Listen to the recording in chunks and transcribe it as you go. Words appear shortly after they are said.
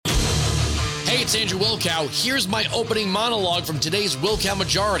Hey, it's Andrew Wilkow. Here's my opening monologue from today's Wilkow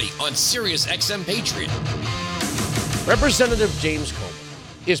Majority on Sirius XM Patriot. Representative James Comer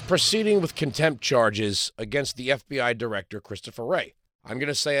is proceeding with contempt charges against the FBI Director, Christopher Wray. I'm going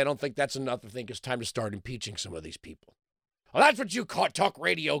to say I don't think that's enough. I think it's time to start impeaching some of these people. Well, that's what you talk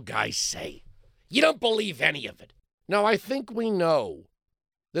radio guys say. You don't believe any of it. No, I think we know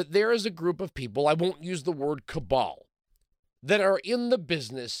that there is a group of people, I won't use the word cabal, that are in the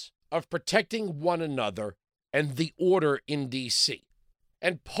business of protecting one another and the order in D.C.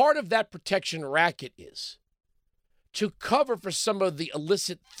 And part of that protection racket is to cover for some of the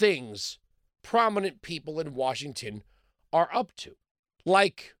illicit things prominent people in Washington are up to,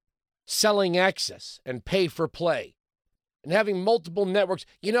 like selling access and pay for play and having multiple networks.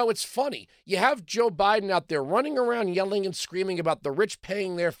 You know, it's funny. You have Joe Biden out there running around yelling and screaming about the rich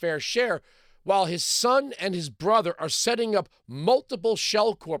paying their fair share, while his son and his brother are setting up multiple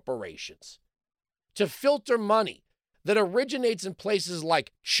shell corporations to filter money that originates in places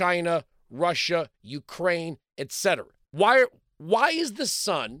like China, Russia, Ukraine, etc. Why is the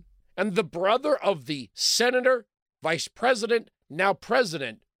son and the brother of the senator, vice president, now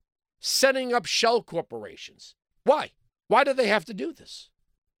president, setting up shell corporations? Why? Why do they have to do this?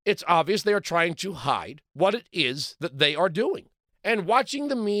 It's obvious they are trying to hide what it is that they are doing. And watching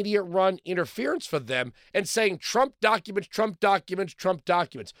the media run interference for them and saying Trump documents, Trump documents, Trump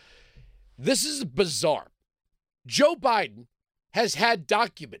documents. This is bizarre. Joe Biden has had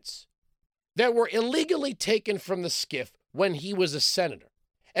documents that were illegally taken from the SCIF when he was a senator.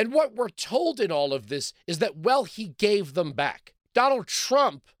 And what we're told in all of this is that, well, he gave them back. Donald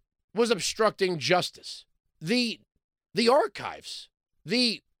Trump was obstructing justice. The archives,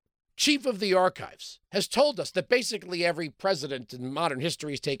 the chief of the archives has told us that basically every president in modern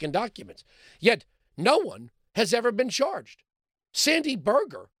history has taken documents. Yet no one has ever been charged. Sandy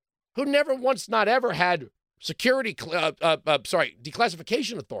Berger, who never once, not ever had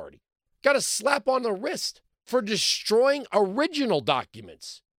declassification authority, got a slap on the wrist for destroying original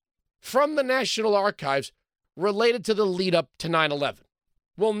documents from the National Archives related to the lead up to 9/11.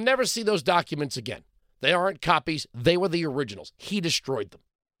 We'll never see those documents again. They aren't copies. They were the originals. He destroyed them.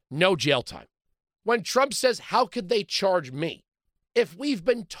 No jail time. When Trump says, how could they charge me? If we've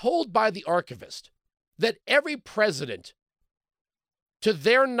been told by the archivist that every president, to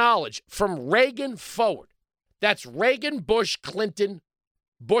their knowledge, from Reagan forward, that's Reagan, Bush, Clinton,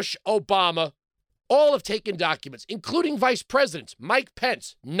 Bush, Obama, all have taken documents, including vice presidents, Mike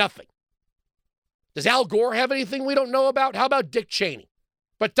Pence, nothing. Does Al Gore have anything we don't know about? How about Dick Cheney?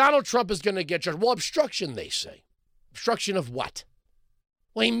 But Donald Trump is going to get charged. Well, obstruction, they say. Obstruction of what?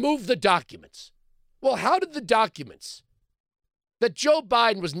 Well, he moved the documents. Well, how did the documents that Joe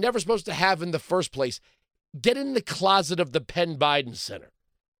Biden was never supposed to have in the first place get in the closet of the Penn Biden Center?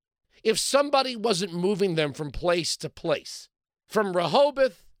 If somebody wasn't moving them from place to place, from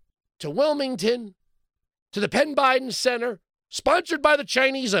Rehoboth to Wilmington to the Penn Biden Center, sponsored by the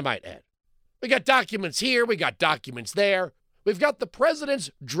Chinese, I might add. We got documents here, we got documents there. We've got the president's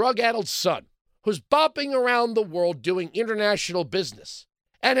drug-addled son, who's bopping around the world doing international business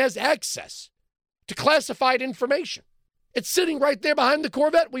and has access to classified information. It's sitting right there behind the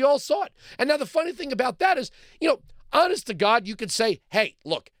Corvette. We all saw it. And now the funny thing about that is, honest to God, you could say, hey,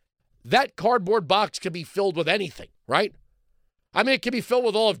 look, that cardboard box could be filled with anything, right? I mean, it could be filled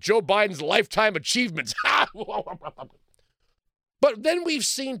with all of Joe Biden's lifetime achievements. But then we've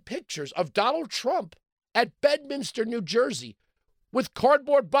seen pictures of Donald Trump at Bedminster, New Jersey, with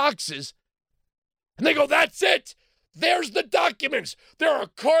cardboard boxes. And they go, that's it. There's the documents. There are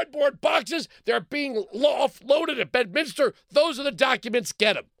cardboard boxes. They're being offloaded at Bedminster. Those are the documents.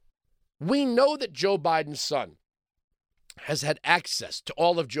 Get them. We know that Joe Biden's son has had access to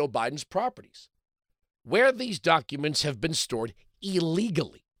all of Joe Biden's properties, where these documents have been stored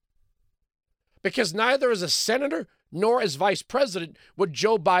illegally. Because neither as a senator nor as vice president would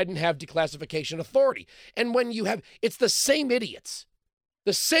Joe Biden have declassification authority. And when you have, it's the same idiots.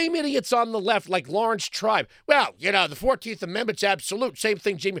 The same idiots on the left, like Lawrence Tribe. Well, the 14th Amendment's absolute. Same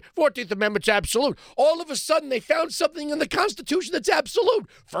thing, Jamie. 14th Amendment's absolute. All of a sudden, they found something in the Constitution that's absolute.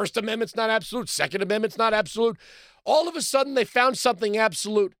 First Amendment's not absolute. Second Amendment's not absolute. All of a sudden, they found something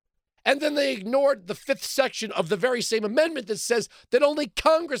absolute. And then they ignored the fifth section of the very same amendment that says that only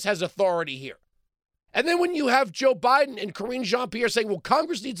Congress has authority here. And then when you have Joe Biden and Karine Jean-Pierre saying, well,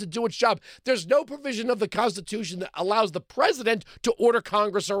 Congress needs to do its job, there's no provision of the Constitution that allows the president to order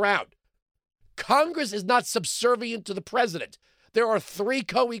Congress around. Congress is not subservient to the president. There are three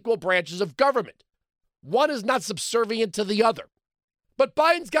co-equal branches of government. One is not subservient to the other. But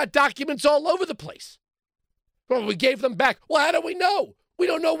Biden's got documents all over the place. Well, we gave them back. Well, how do we know? We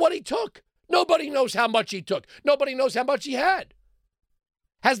don't know what he took. Nobody knows how much he took. Nobody knows how much he had.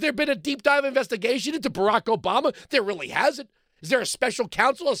 Has there been a deep dive investigation into Barack Obama? There really hasn't. Is there a special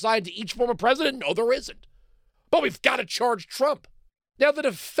counsel assigned to each former president? No, there isn't. But we've got to charge Trump. Now, the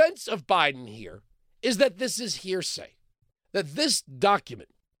defense of Biden here is that this is hearsay, that this document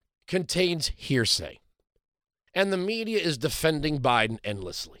contains hearsay, and the media is defending Biden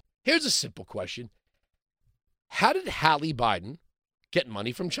endlessly. Here's a simple question. How did Hallie Biden get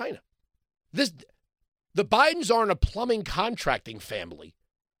money from China? The Bidens aren't a plumbing contracting family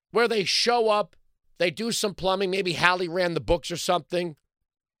where they show up, they do some plumbing, maybe Hallie ran the books or something,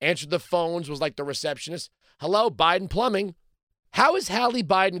 answered the phones, was like the receptionist. Hello, Biden Plumbing. How is Hallie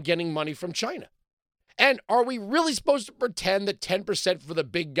Biden getting money from China? And are we really supposed to pretend that 10% for the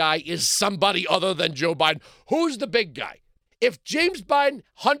big guy is somebody other than Joe Biden? Who's the big guy? If James Biden,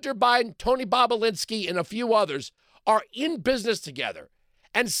 Hunter Biden, Tony Bobolinsky, and a few others are in business together,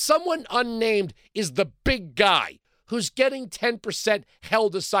 and someone unnamed is the big guy who's getting 10%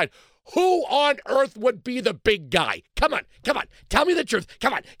 held aside, who on earth would be the big guy? Come on. Tell me the truth.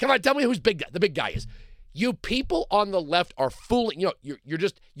 Come on. Tell me who's the big guy is. You people on the left are fooling,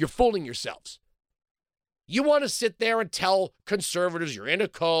 you're fooling yourselves. You want to sit there and tell conservatives you're in a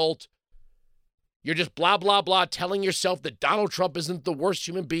cult. You're just blah, blah, blah, telling yourself that Donald Trump isn't the worst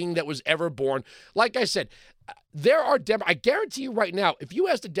human being that was ever born. Like I said, I guarantee you right now, if you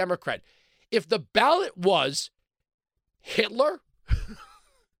asked a Democrat, if the ballot was Hitler,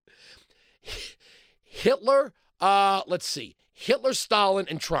 Hitler, Stalin,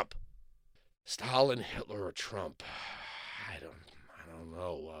 and Trump. Stalin, Hitler, or Trump? I don't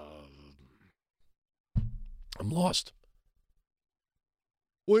know. I'm lost.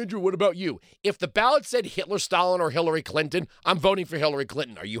 Well, Andrew, what about you? If the ballot said Hitler, Stalin, or Hillary Clinton, I'm voting for Hillary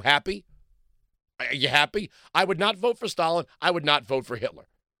Clinton. Are you happy? Are you happy? I would not vote for Stalin. I would not vote for Hitler.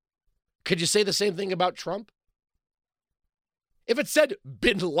 Could you say the same thing about Trump? If it said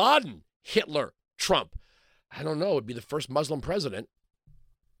Bin Laden, Hitler, Trump, I don't know. It would be the first Muslim president.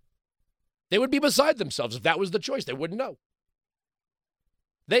 They would be beside themselves if that was the choice. They wouldn't know.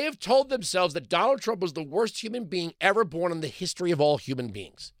 They have told themselves that Donald Trump was the worst human being ever born in the history of all human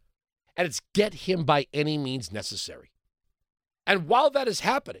beings. And it's get him by any means necessary. And while that is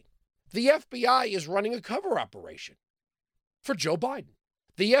happening, the FBI is running a cover operation for Joe Biden.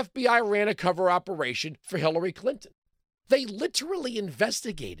 The FBI ran a cover operation for Hillary Clinton. They literally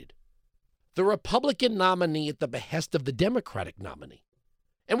investigated the Republican nominee at the behest of the Democratic nominee.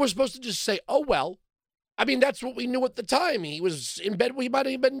 And we're supposed to just say, oh, well, I mean, that's what we knew at the time. He was in bed. He might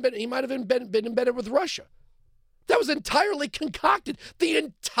have been in bed with Russia. That was entirely concocted. The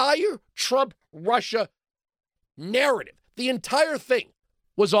entire Trump-Russia narrative, the entire thing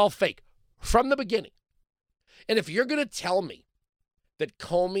was all fake from the beginning. And if you're going to tell me that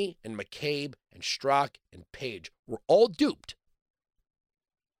Comey and McCabe and Strzok and Page were all duped,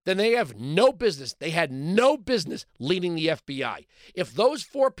 then they have no business. They had no business leading the FBI. If those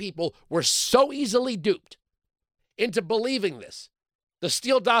four people were so easily duped into believing this, the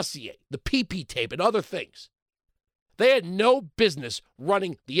Steele dossier, the PP tape, and other things, they had no business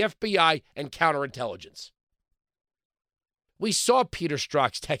running the FBI and counterintelligence. We saw Peter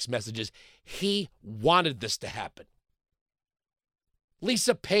Strzok's text messages. He wanted this to happen.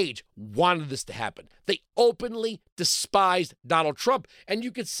 Lisa Page wanted this to happen. They openly despised Donald Trump, and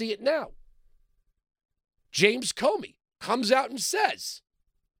you can see it now. James Comey comes out and says,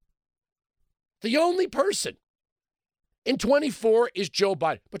 the only person in 24 is Joe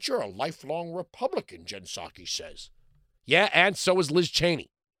Biden. But you're a lifelong Republican, Jen Psaki says. Yeah, and so is Liz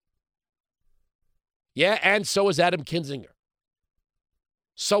Cheney. Yeah, and so is Adam Kinzinger.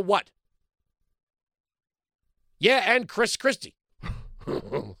 So what? Yeah, and Chris Christie.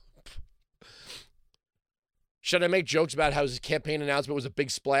 Should I make jokes about how his campaign announcement was a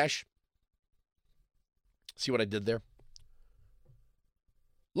big splash? See what I did there?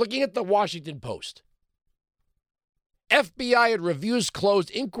 Looking at the Washington Post. FBI had reviews closed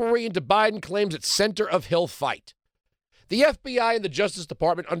inquiry into Biden claims at center of Hill fight. The FBI and the Justice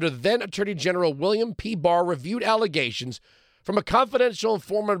Department under then Attorney General William P. Barr reviewed allegations from a confidential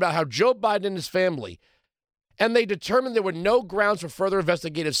informant about how Joe Biden and his family, and they determined there were no grounds for further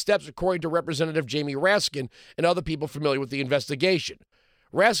investigative steps, according to Representative Jamie Raskin and other people familiar with the investigation.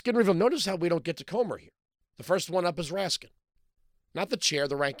 Raskin revealed, notice how we don't get to Comer here. The first one up is Raskin, not the chair,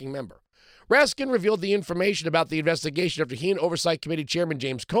 the ranking member. Raskin revealed the information about the investigation after he and Oversight Committee Chairman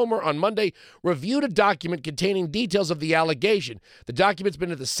James Comer on Monday reviewed a document containing details of the allegation. The document's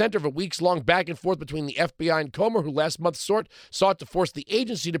been at the center of a weeks-long back and forth between the FBI and Comer, who last month sought to force the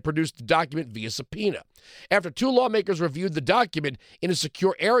agency to produce the document via subpoena. After two lawmakers reviewed the document in a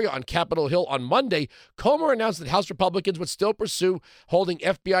secure area on Capitol Hill on Monday, Comer announced that House Republicans would still pursue holding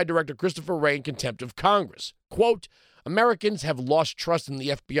FBI Director Christopher Wray in contempt of Congress. Quote, Americans have lost trust in the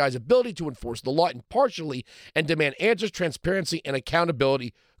FBI's ability to enforce the law impartially and demand answers, transparency, and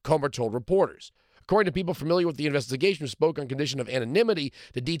accountability, Comer told reporters. According to people familiar with the investigation who spoke on condition of anonymity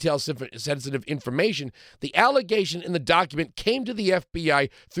to detail sensitive information, the allegation in the document came to the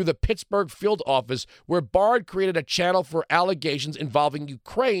FBI through the Pittsburgh field office, where Barr created a channel for allegations involving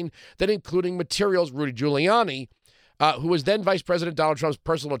Ukraine that including materials Rudy Giuliani, who was then Vice President Donald Trump's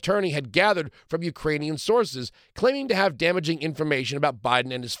personal attorney, had gathered from Ukrainian sources, claiming to have damaging information about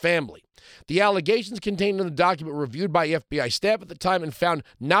Biden and his family. The allegations contained in the document were reviewed by FBI staff at the time and found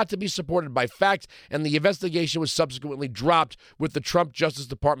not to be supported by facts, and the investigation was subsequently dropped with the Trump Justice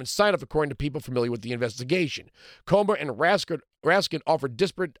Department sign-off, according to people familiar with the investigation. Comer and Raskin offered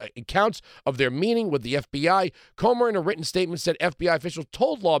disparate accounts of their meeting with the FBI. Comer, in a written statement, said FBI officials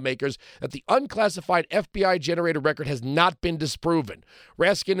told lawmakers that the unclassified FBI-generated record has not been disproven.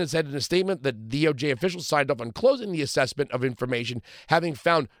 Raskin has said in a statement that DOJ officials signed off on closing the assessment of information, having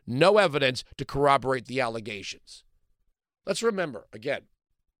found no evidence to corroborate the allegations. Let's remember, again,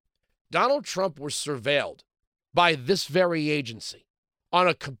 Donald Trump was surveilled by this very agency on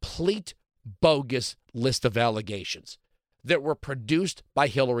a complete bogus list of allegations that were produced by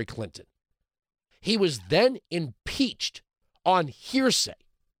Hillary Clinton. He was then impeached on hearsay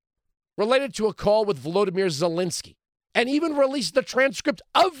related to a call with Volodymyr Zelensky, and even released the transcript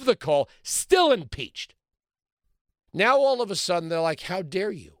of the call, still impeached. Now all of a sudden they're like, how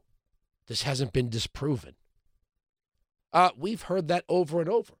dare you? This hasn't been disproven. We've heard that over and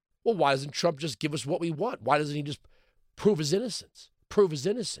over. Well, why doesn't Trump just give us what we want? Why doesn't he just prove his innocence?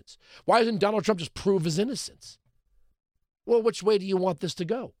 Why doesn't Donald Trump just prove his innocence? Well, which way do you want this to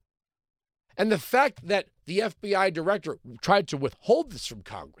go? And the fact that the FBI director tried to withhold this from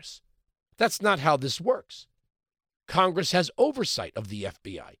Congress, that's not how this works. Congress has oversight of the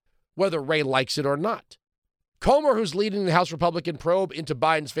FBI, whether Wray likes it or not. Comer, who's leading the House Republican probe into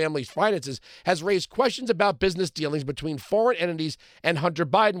Biden's family's finances, has raised questions about business dealings between foreign entities and Hunter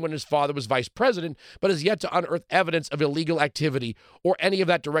Biden when his father was vice president, but has yet to unearth evidence of illegal activity or any of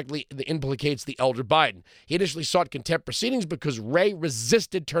that directly implicates the elder Biden. He initially sought contempt proceedings because Wray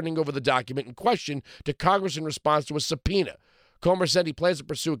resisted turning over the document in question to Congress in response to a subpoena. Comer said he plans to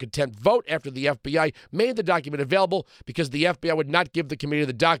pursue a contempt vote after the FBI made the document available because the FBI would not give the committee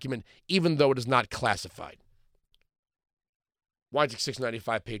the document, even though it is not classified. Weinzig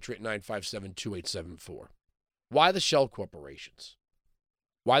 695 Patriot 957-2874. Why the shell corporations?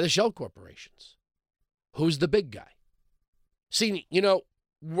 Who's the big guy? See,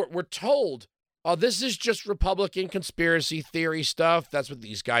 we're told, oh, this is just Republican conspiracy theory stuff. That's what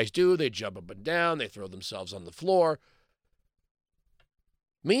these guys do. They jump up and down. They throw themselves on the floor.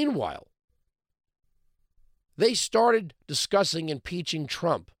 Meanwhile, they started discussing impeaching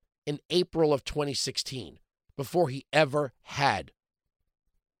Trump in April of 2016. Before he ever had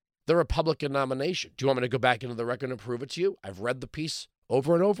the Republican nomination. Do you want me to go back into the record and prove it to you? I've read the piece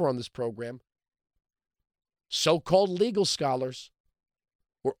over and over on this program. So-called legal scholars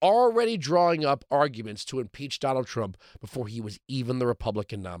were already drawing up arguments to impeach Donald Trump before he was even the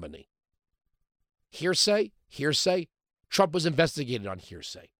Republican nominee. Hearsay. Trump was investigated on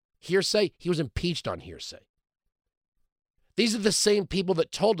hearsay. He was impeached on hearsay. These are the same people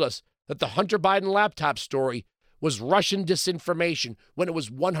that told us that the Hunter Biden laptop story was Russian disinformation when it was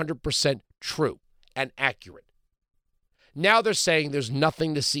 100% true and accurate. Now they're saying there's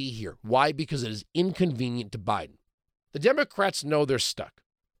nothing to see here. Why? Because it is inconvenient to Biden. The Democrats know they're stuck.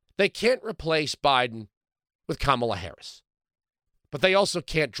 They can't replace Biden with Kamala Harris. But they also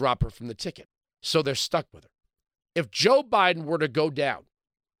can't drop her from the ticket. So they're stuck with her. If Joe Biden were to go down,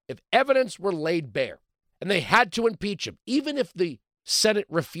 if evidence were laid bare, and they had to impeach him, even if the Senate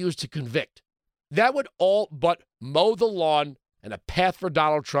refused to convict, that would all but mow the lawn and a path for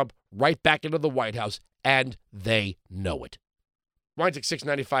Donald Trump right back into the White House, and they know it. Weinzig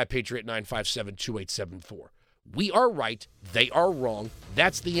 695 Patriot 957-2874. We are right, they are wrong.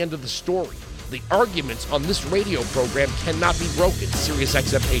 That's the end of the story. The arguments on this radio program cannot be broken.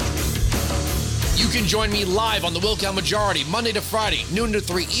 SiriusXM Patriot. You can join me live on the Wilkow Majority, Monday to Friday, noon to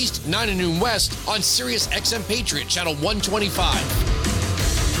 3 East, 9 to noon West, on SiriusXM Patriot, channel 125.